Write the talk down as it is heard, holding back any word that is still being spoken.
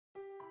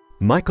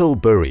Michael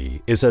Burry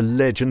is a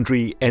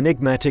legendary,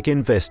 enigmatic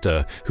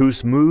investor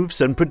whose moves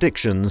and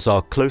predictions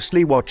are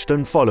closely watched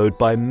and followed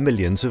by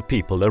millions of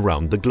people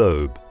around the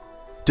globe.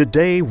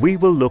 Today we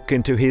will look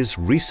into his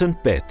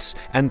recent bets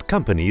and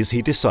companies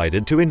he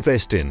decided to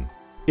invest in.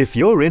 If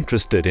you're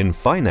interested in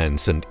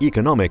finance and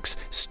economics,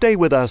 stay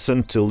with us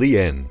until the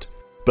end.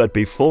 But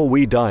before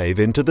we dive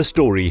into the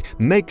story,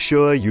 make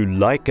sure you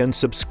like and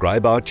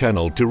subscribe our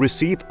channel to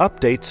receive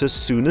updates as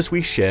soon as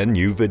we share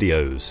new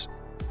videos.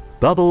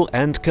 Bubble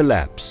and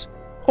collapse.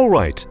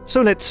 Alright,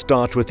 so let's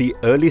start with the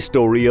early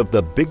story of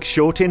the big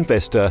short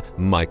investor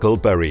Michael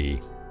Burry.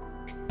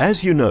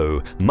 As you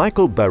know,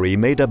 Michael Burry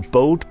made a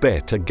bold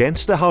bet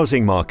against the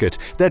housing market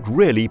that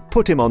really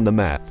put him on the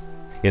map.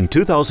 In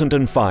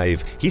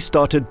 2005, he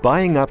started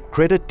buying up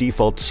credit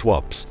default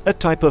swaps, a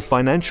type of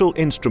financial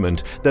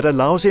instrument that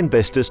allows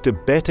investors to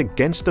bet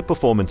against the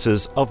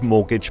performances of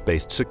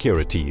mortgage-based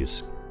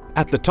securities.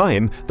 At the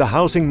time, the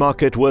housing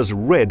market was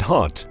red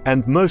hot,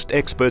 and most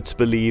experts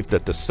believed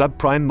that the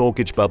subprime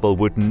mortgage bubble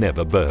would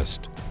never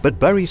burst. But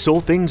Burry saw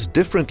things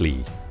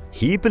differently.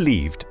 He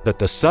believed that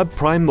the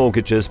subprime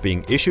mortgages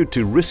being issued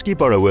to risky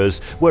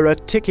borrowers were a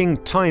ticking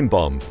time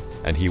bomb,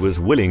 and he was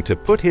willing to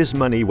put his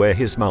money where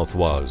his mouth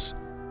was.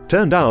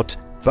 Turned out,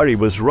 Burry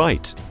was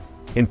right.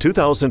 In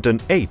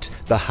 2008,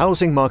 the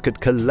housing market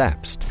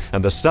collapsed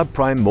and the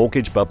subprime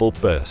mortgage bubble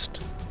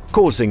burst,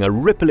 causing a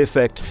ripple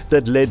effect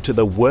that led to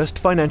the worst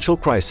financial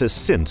crisis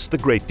since the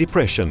Great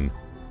Depression.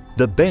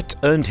 The bet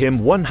earned him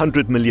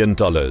 $100 million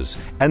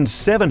and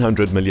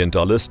 $700 million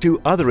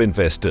to other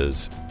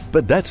investors.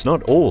 But that's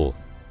not all.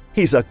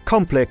 He's a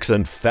complex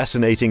and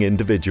fascinating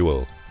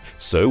individual.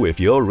 So if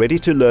you're ready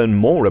to learn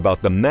more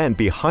about the man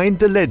behind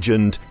the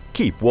legend,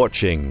 keep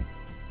watching.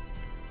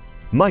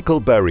 Michael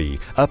Burry,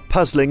 a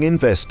puzzling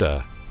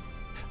investor.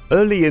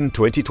 Early in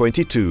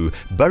 2022,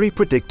 Burry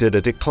predicted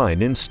a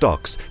decline in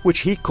stocks, which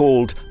he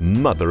called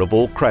 "mother of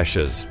all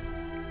crashes."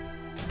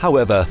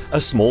 However, a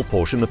small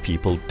portion of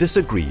people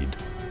disagreed.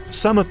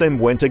 Some of them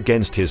went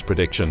against his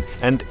prediction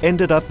and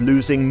ended up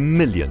losing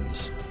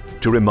millions.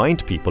 To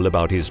remind people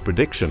about his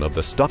prediction of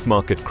the stock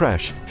market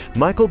crash,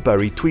 Michael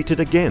Burry tweeted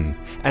again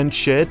and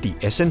shared the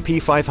S&P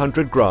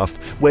 500 graph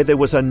where there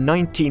was a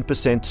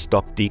 19%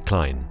 stock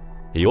decline.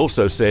 He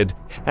also said,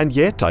 "And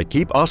yet I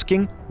keep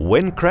asking,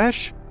 when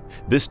crash?"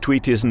 This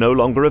tweet is no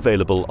longer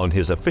available on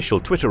his official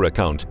Twitter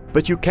account,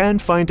 but you can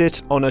find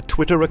it on a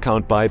Twitter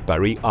account by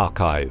Burry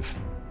Archive.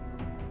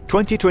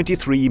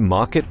 2023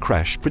 Market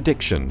Crash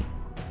Prediction.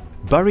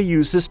 Burry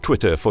uses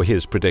Twitter for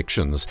his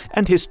predictions,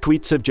 and his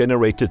tweets have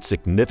generated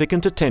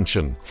significant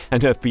attention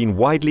and have been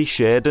widely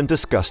shared and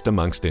discussed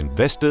amongst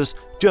investors,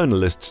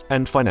 journalists,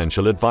 and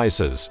financial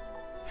advisors.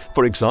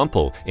 For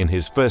example, in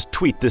his first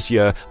tweet this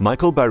year,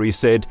 Michael Burry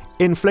said,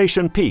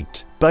 "Inflation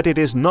peaked, but it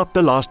is not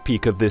the last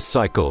peak of this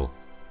cycle.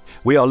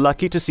 We are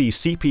lucky to see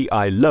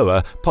CPI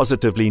lower,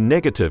 positively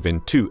negative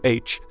in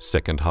 2H,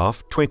 second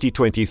half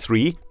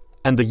 2023,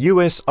 and the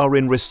US are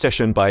in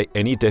recession by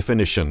any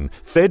definition.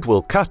 Fed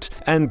will cut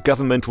and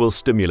government will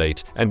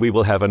stimulate, and we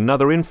will have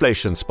another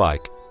inflation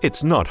spike.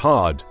 It's not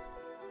hard."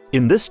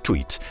 In this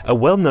tweet, a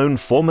well-known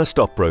former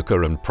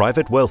stockbroker and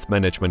private wealth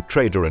management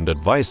trader and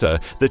advisor,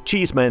 the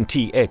Cheeseman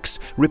TX,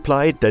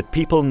 replied that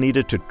people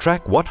needed to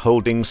track what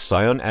holdings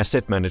Scion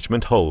Asset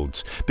Management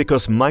holds,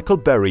 because Michael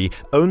Burry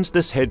owns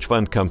this hedge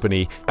fund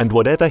company and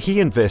whatever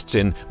he invests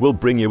in will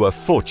bring you a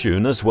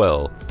fortune as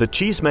well. The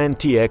Cheeseman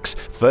TX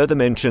further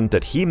mentioned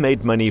that he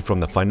made money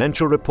from the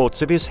financial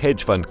reports of his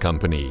hedge fund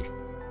company.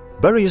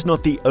 Burry is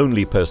not the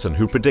only person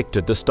who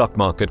predicted the stock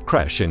market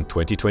crash in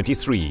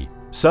 2023.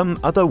 Some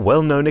other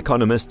well-known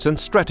economists and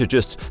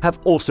strategists have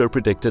also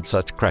predicted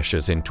such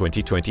crashes in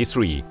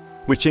 2023,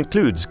 which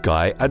includes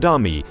Guy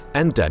Adami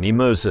and Danny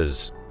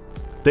Moses.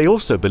 They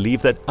also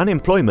believe that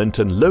unemployment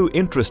and low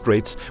interest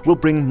rates will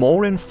bring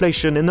more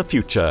inflation in the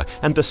future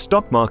and the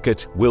stock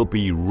market will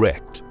be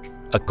wrecked.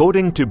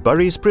 According to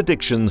Burry's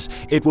predictions,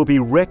 it will be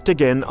wrecked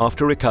again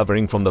after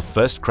recovering from the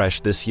first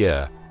crash this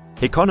year.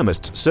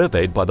 Economists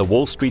surveyed by the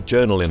Wall Street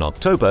Journal in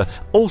October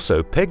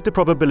also pegged the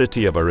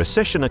probability of a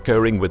recession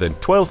occurring within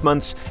 12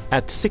 months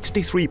at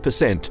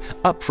 63%,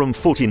 up from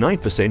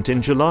 49%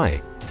 in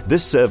July.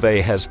 This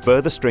survey has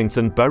further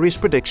strengthened Burry's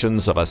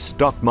predictions of a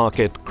stock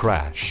market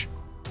crash.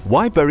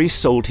 Why Burry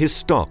sold his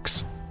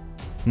stocks?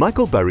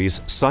 Michael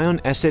Burry's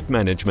Scion Asset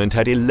Management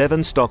had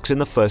 11 stocks in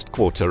the first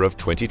quarter of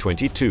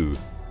 2022.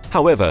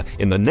 However,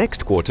 in the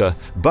next quarter,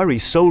 Burry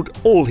sold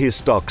all his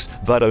stocks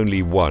but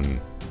only one.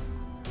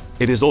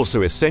 It is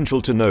also essential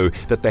to know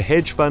that the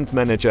hedge fund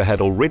manager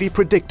had already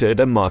predicted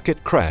a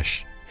market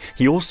crash.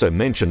 He also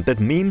mentioned that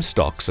meme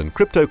stocks and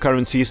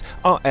cryptocurrencies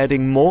are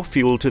adding more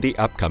fuel to the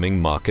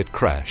upcoming market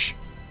crash.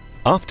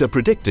 After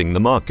predicting the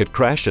market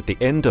crash at the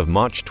end of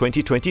March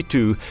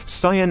 2022,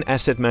 Scion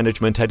Asset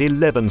Management had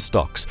 11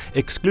 stocks,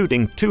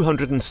 excluding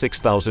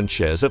 206,000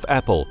 shares of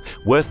Apple,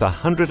 worth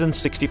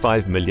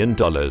 $165 million.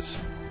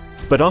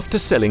 But after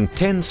selling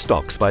 10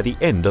 stocks by the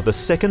end of the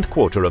second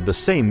quarter of the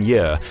same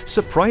year,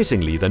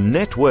 surprisingly, the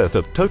net worth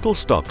of total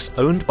stocks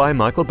owned by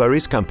Michael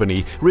Burry's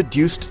company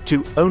reduced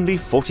to only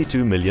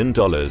 $42 million.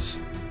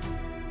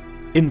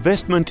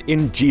 Investment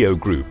in Geo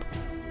Group.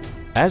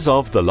 As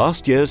of the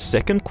last year's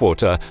second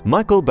quarter,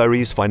 Michael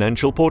Burry's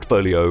financial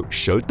portfolio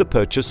showed the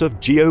purchase of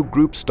Geo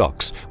Group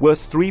stocks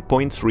worth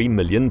 $3.3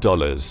 million.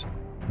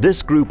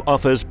 This group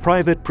offers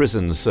private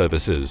prison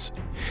services.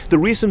 The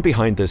reason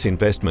behind this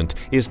investment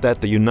is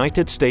that the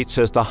United States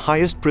has the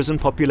highest prison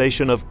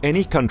population of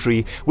any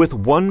country, with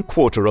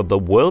 1/4 of the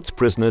world's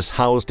prisoners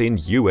housed in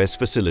US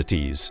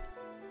facilities.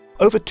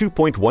 Over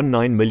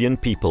 2.19 million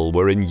people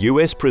were in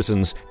US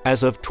prisons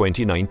as of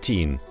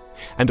 2019,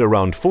 and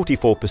around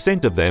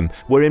 44% of them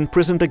were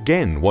imprisoned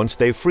again once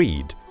they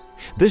freed.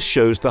 This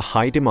shows the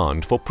high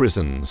demand for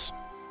prisons.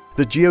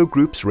 The Geo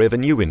Group's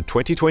revenue in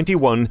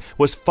 2021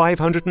 was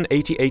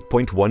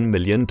 $588.1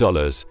 million,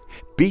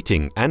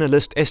 beating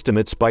analyst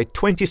estimates by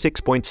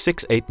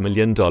 $26.68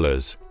 million.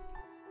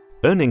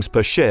 Earnings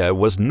per share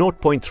was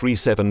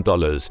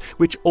 $0.37,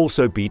 which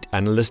also beat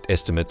analyst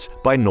estimates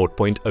by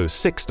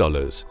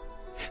 $0.06.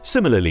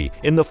 Similarly,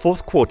 in the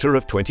fourth quarter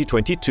of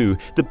 2022,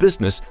 the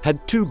business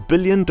had $2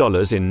 billion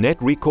in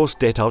net recourse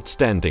debt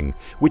outstanding,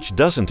 which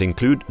doesn't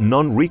include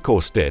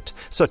non-recourse debt,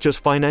 such as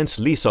finance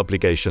lease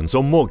obligations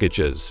or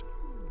mortgages.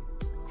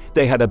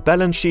 They had a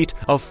balance sheet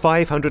of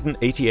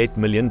 $588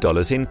 million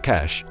in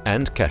cash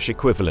and cash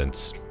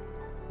equivalents.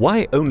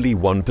 Why only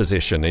one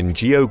position in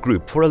Geo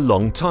Group for a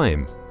long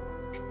time?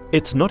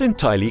 It's not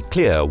entirely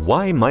clear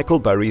why Michael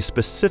Burry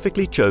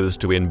specifically chose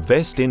to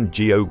invest in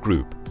Geo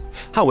Group.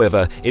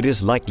 However, it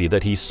is likely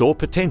that he saw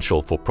potential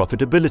for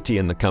profitability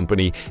in the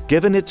company,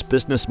 given its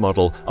business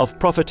model of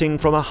profiting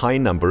from a high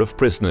number of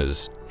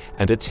prisoners,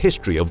 and its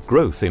history of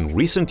growth in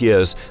recent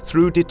years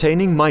through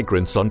detaining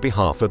migrants on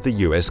behalf of the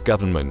US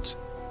government.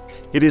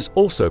 It is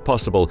also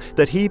possible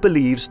that he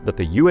believes that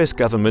the US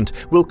government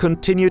will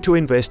continue to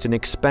invest in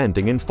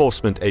expanding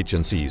enforcement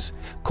agencies,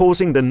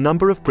 causing the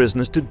number of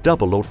prisoners to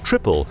double or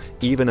triple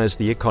even as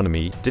the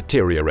economy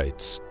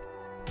deteriorates.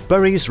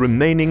 Burry's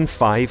remaining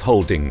 5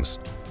 holdings.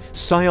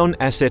 Scion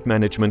Asset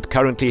Management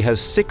currently has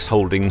 6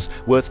 holdings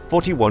worth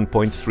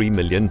 $41.3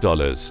 million.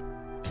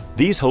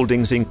 These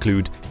holdings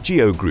include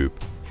Geo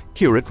Group,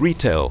 Curate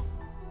Retail,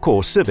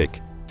 Core Civic,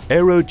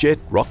 Aerojet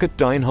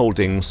Rocketdyne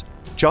Holdings,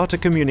 Charter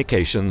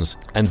Communications,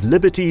 and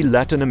Liberty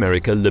Latin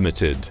America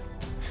Limited.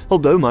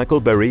 Although Michael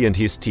Burry and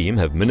his team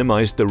have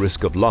minimized the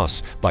risk of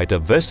loss by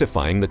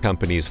diversifying the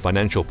company's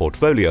financial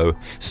portfolio,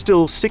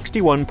 still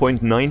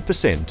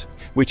 61.9%,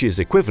 which is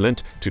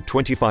equivalent to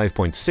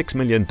 $25.6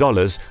 million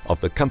of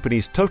the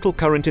company's total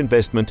current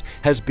investment,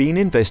 has been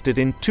invested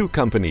in 2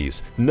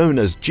 companies known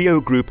as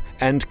Geo Group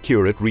and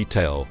Curate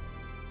Retail.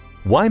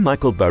 Why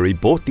Michael Burry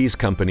bought these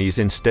companies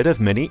instead of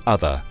many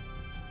other?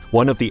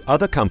 One of the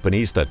other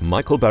companies that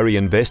Michael Burry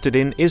invested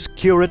in is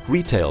Curate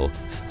Retail,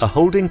 a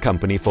holding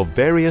company for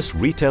various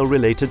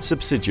retail-related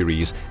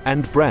subsidiaries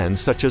and brands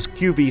such as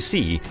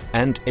QVC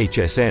and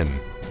HSN.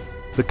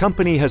 The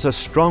company has a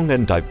strong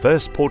and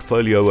diverse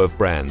portfolio of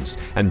brands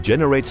and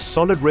generates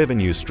solid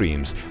revenue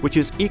streams, which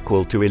is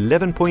equal to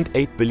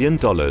 $11.8 billion,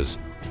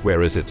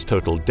 whereas its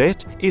total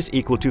debt is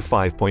equal to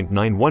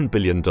 $5.91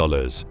 billion.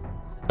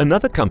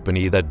 Another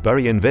company that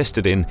Burry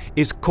invested in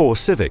is Core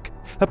Civic,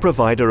 a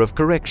provider of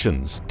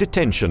corrections,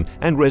 detention,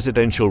 and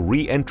residential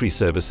re-entry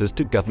services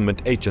to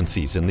government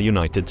agencies in the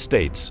United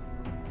States.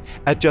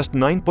 At just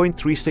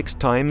 9.36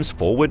 times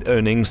forward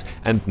earnings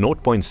and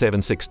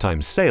 0.76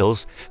 times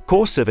sales,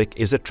 Core Civic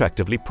is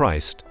attractively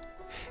priced.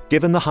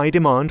 Given the high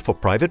demand for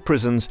private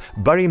prisons,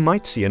 Burry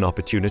might see an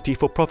opportunity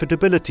for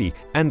profitability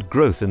and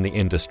growth in the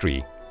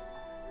industry.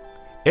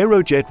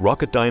 Aerojet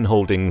Rocketdyne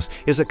Holdings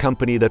is a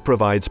company that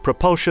provides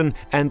propulsion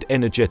and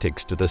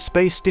energetics to the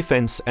space,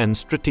 defense, and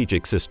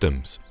strategic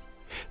systems.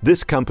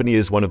 This company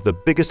is one of the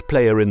biggest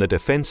players in the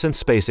defense and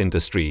space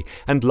industry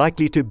and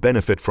likely to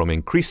benefit from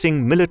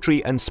increasing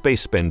military and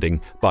space spending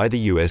by the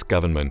US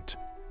government.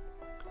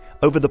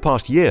 Over the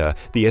past year,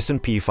 the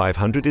S&P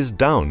 500 is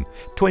down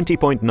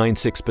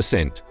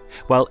 20.96%,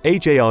 while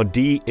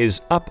AJRD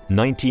is up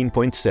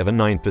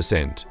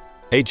 19.79%.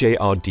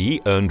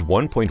 AJRD earned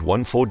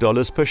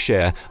 $1.14 per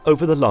share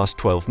over the last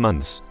 12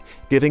 months,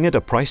 giving it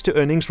a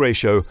price-to-earnings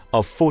ratio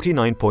of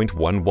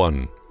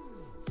 49.11.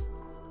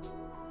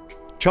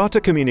 Charter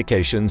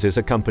Communications is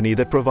a company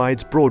that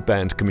provides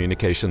broadband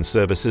communication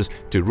services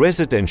to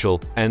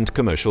residential and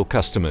commercial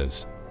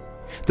customers.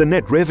 The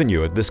net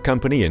revenue of this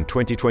company in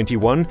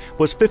 2021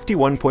 was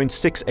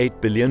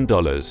 $51.68 billion,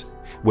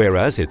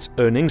 whereas its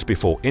earnings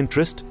before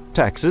interest,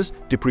 taxes,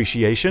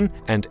 depreciation,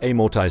 and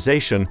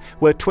amortization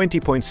were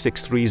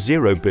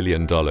 $20.630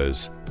 billion.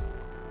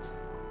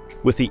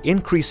 With the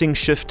increasing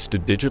shift to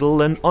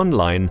digital and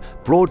online,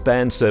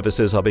 broadband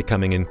services are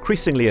becoming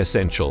increasingly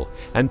essential,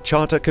 and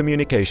Charter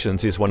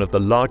Communications is one of the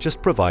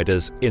largest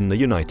providers in the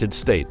United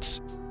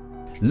States.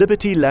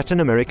 Liberty Latin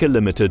America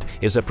Limited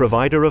is a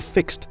provider of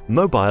fixed,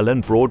 mobile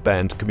and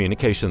broadband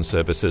communication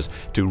services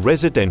to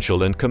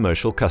residential and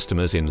commercial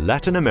customers in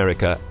Latin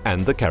America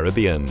and the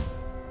Caribbean.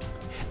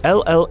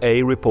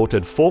 LLA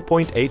reported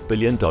 $4.8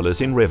 billion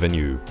in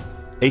revenue,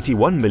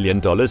 $81 million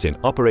in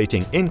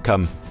operating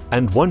income,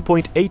 and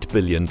 $1.8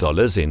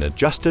 billion in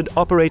adjusted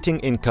operating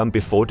income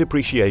before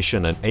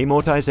depreciation and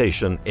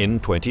amortization in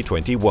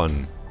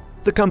 2021.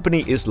 The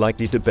company is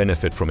likely to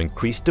benefit from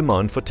increased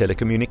demand for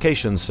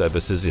telecommunications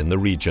services in the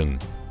region.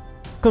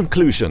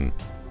 Conclusion.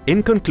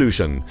 In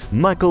conclusion,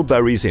 Michael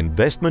Burry's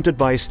investment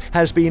advice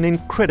has been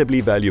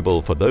incredibly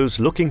valuable for those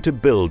looking to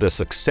build a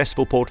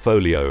successful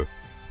portfolio.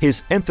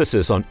 His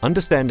emphasis on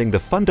understanding the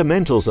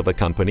fundamentals of a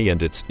company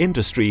and its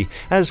industry,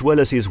 as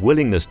well as his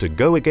willingness to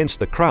go against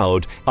the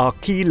crowd, are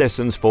key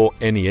lessons for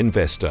any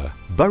investor.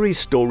 Burry's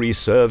story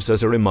serves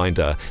as a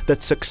reminder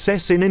that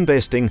success in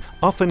investing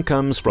often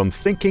comes from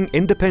thinking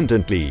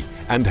independently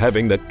and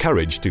having the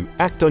courage to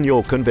act on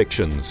your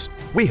convictions.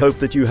 We hope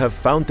that you have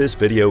found this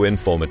video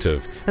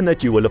informative and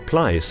that you will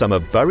apply some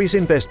of Burry's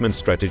investment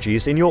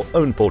strategies in your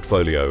own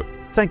portfolio.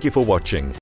 Thank you for watching.